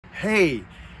Hey,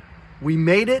 we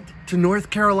made it to North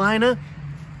Carolina.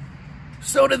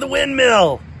 So did the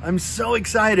windmill. I'm so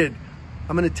excited.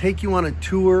 I'm gonna take you on a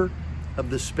tour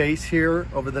of the space here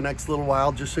over the next little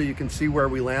while, just so you can see where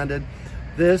we landed.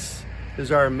 This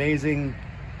is our amazing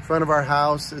front of our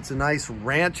house. It's a nice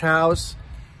ranch house,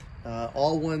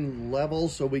 all one level,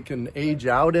 so we can age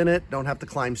out in it. Don't have to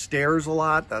climb stairs a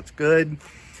lot, that's good.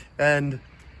 And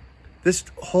this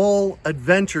whole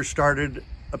adventure started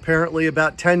apparently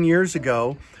about 10 years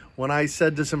ago when I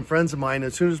said to some friends of mine,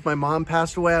 as soon as my mom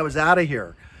passed away, I was out of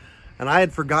here. And I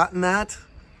had forgotten that.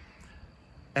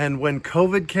 And when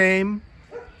COVID came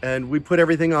and we put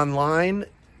everything online,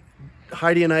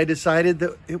 Heidi and I decided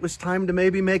that it was time to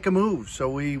maybe make a move. So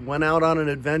we went out on an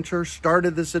adventure,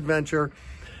 started this adventure.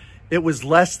 It was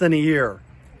less than a year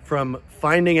from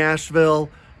finding Asheville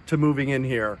to moving in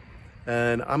here.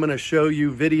 And I'm gonna show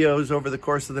you videos over the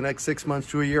course of the next 6 months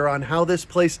to a year on how this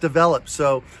place developed.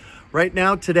 So right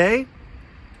now, today,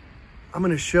 I'm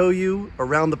gonna show you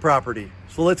around the property.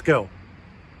 So let's go.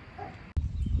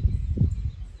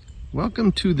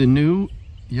 Welcome to the new,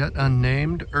 yet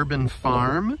unnamed urban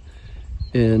farm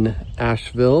in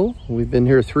Asheville. We've been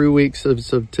here 3 weeks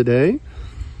as of today.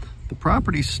 The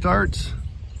property starts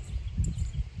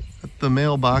at the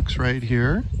mailbox right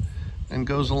here and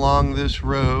goes along this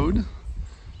road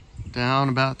down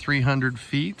about 300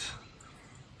 feet,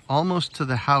 almost to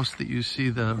the house that you see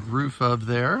the roof of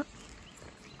there.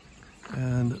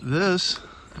 And this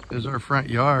is our front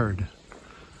yard.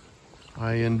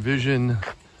 I envision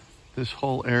this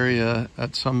whole area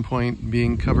at some point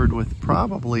being covered with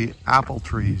probably apple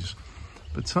trees,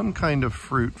 but some kind of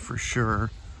fruit for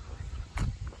sure.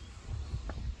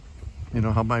 You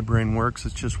know how my brain works,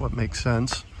 it's just what makes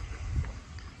sense.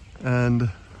 And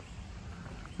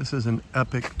this is an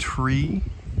epic tree.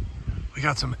 We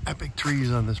got some epic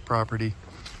trees on this property.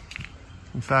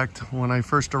 In fact, when I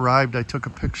first arrived, I took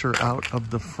a picture out of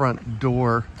the front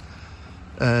door,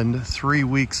 and 3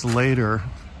 weeks later,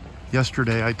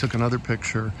 yesterday, I took another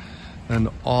picture, and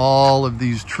all of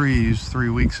these trees 3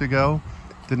 weeks ago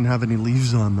didn't have any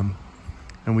leaves on them,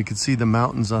 and we could see the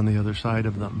mountains on the other side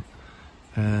of them.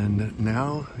 And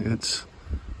now it's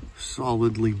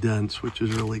solidly dense, which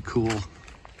is really cool.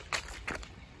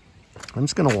 I'm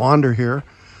just gonna wander here,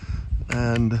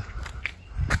 and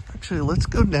actually let's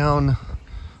go down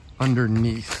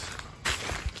underneath.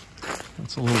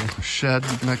 That's a little shed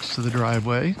next to the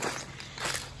driveway.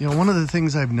 You know, one of the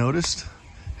things I've noticed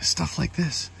is stuff like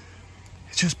this.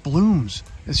 It just blooms.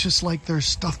 It's just like there's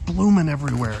stuff blooming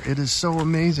everywhere. It is so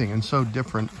amazing and so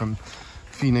different from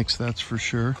Phoenix, that's for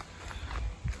sure.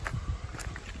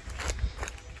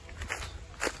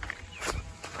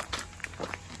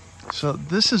 So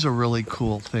this is a really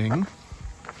cool thing.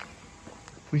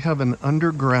 We have an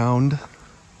underground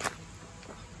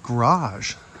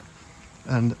garage.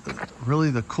 And really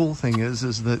the cool thing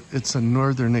is that it's a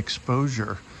northern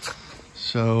exposure.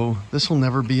 So this will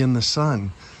never be in the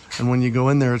sun. And when you go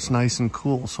in there, it's nice and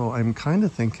cool. So I'm kind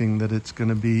of thinking that it's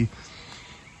gonna be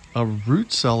a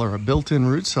root cellar, a built-in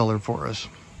root cellar for us,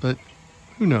 but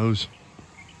who knows?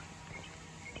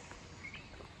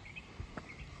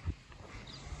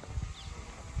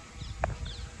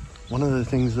 One of the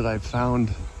things that I've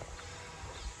found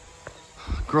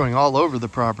growing all over the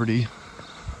property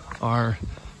are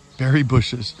berry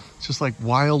bushes. It's just like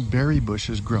wild berry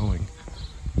bushes growing.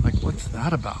 Like, what's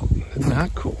that about? Isn't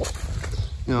that cool?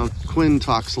 You know, Quinn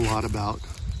talks a lot about,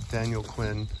 Daniel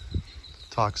Quinn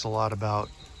talks a lot about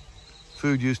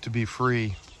food used to be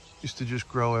free, used to just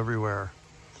grow everywhere.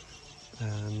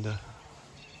 And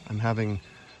I'm having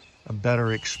a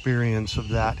better experience of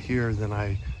that here than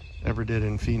I ever did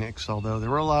in Phoenix, although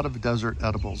there were a lot of desert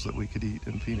edibles that we could eat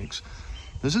in Phoenix.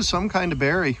 This is some kind of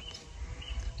berry.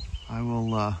 I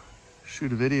will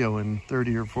shoot a video in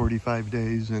 30 or 45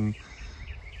 days and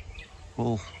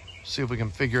we'll see if we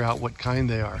can figure out what kind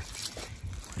they are.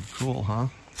 Pretty cool, huh?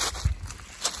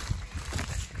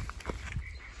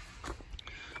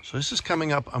 So this is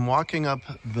coming up, I'm walking up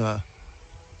the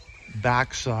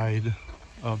back side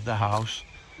of the house,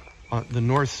 on the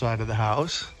north side of the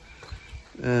house.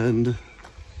 And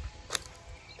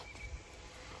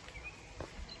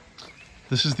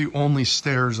this is the only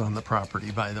stairs on the property,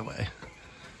 by the way.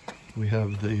 We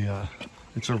have the,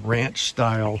 it's a ranch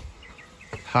style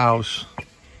house.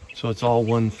 So it's all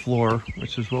one floor,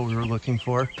 which is what we were looking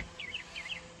for.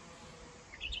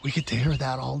 We get to hear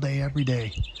that all day, every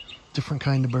day. Different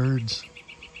kind of birds.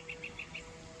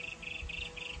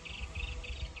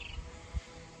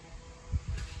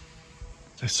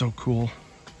 That's so cool.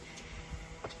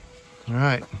 All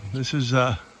right, this is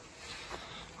our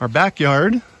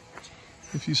backyard.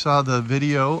 If you saw the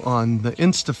video on the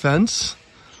Insta fence,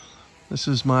 this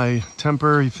is my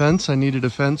temporary fence. I needed a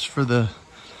fence for the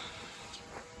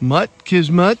mutt,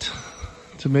 Kismutt,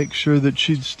 to make sure that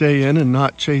she'd stay in and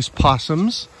not chase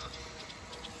possums.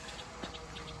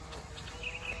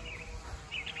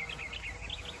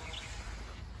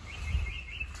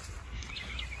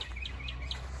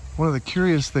 One of the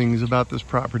curious things about this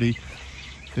property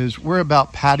is we're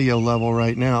about patio level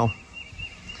right now.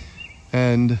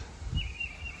 And,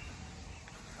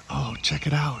 oh, check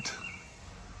it out.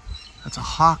 That's a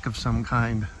hawk of some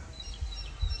kind.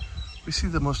 We see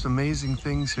the most amazing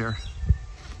things here.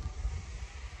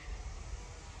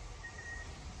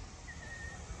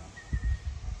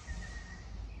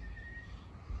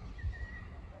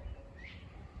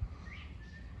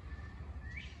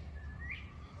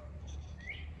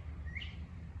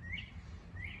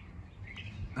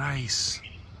 Nice.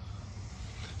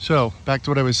 So back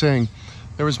to what I was saying.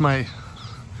 There's my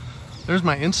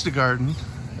Insta garden,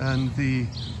 and the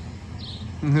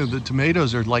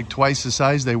tomatoes are like twice the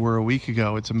size they were a week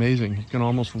ago. It's amazing. You can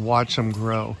almost watch them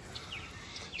grow.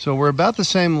 So we're about the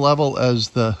same level as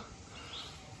the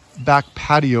back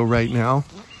patio right now.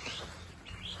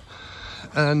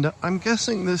 And I'm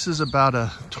guessing this is about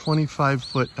a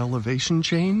 25-foot elevation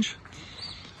change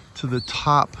to the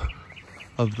top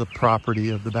of the property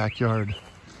of the backyard.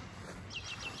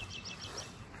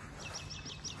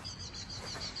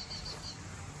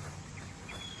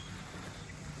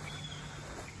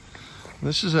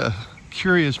 This is a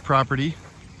curious property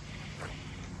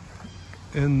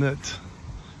in that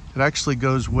it actually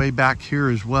goes way back here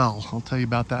as well. I'll tell you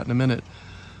about that in a minute.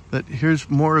 But here's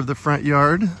more of the front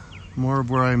yard, more of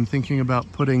where I'm thinking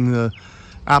about putting the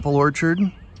apple orchard.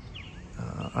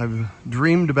 I've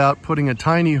dreamed about putting a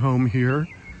tiny home here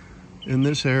in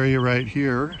this area right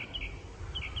here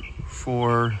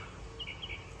for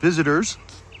visitors,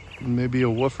 and maybe a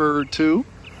woofer or two.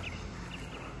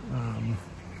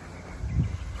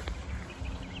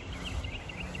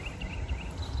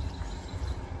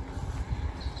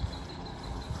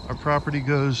 Our property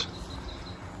goes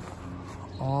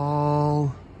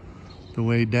all the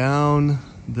way down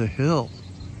the hill.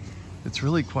 It's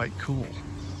really quite cool.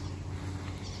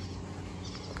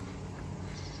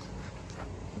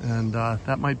 And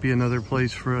that might be another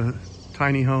place for a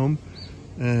tiny home.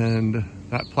 And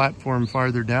that platform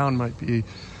farther down might be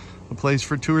a place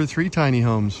for 2 or 3 tiny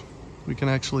homes. We can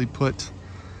actually put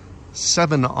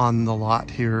 7 on the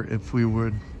lot here if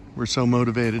we're so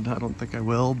motivated. I don't think I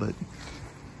will, but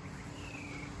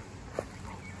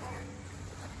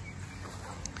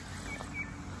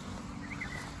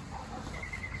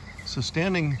so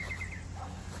standing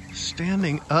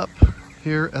up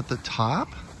here at the top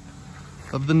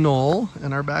of the knoll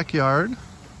in our backyard,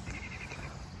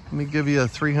 let me give you a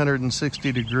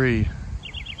 360 degree.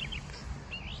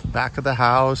 The back of the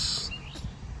house.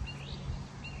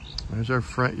 There's our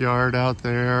front yard out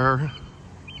there.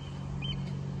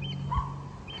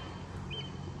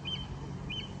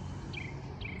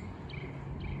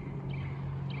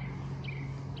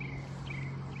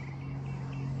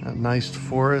 That nice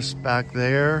forest back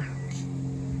there.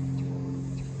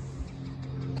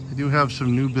 I do have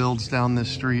some new builds down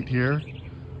this street here.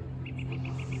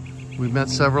 We've met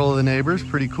several of the neighbors,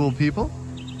 pretty cool people.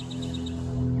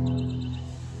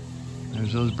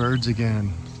 There's those birds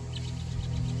again.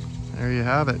 There you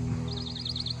have it.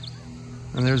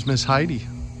 And there's Miss Heidi.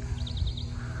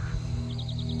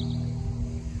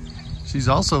 She's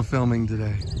also filming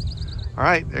today. All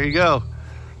right, there you go.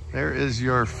 There is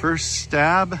your first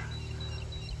stab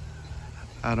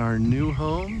at our new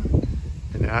home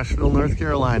in Asheville, North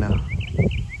Carolina.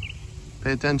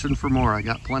 Pay attention for more. I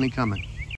got plenty coming.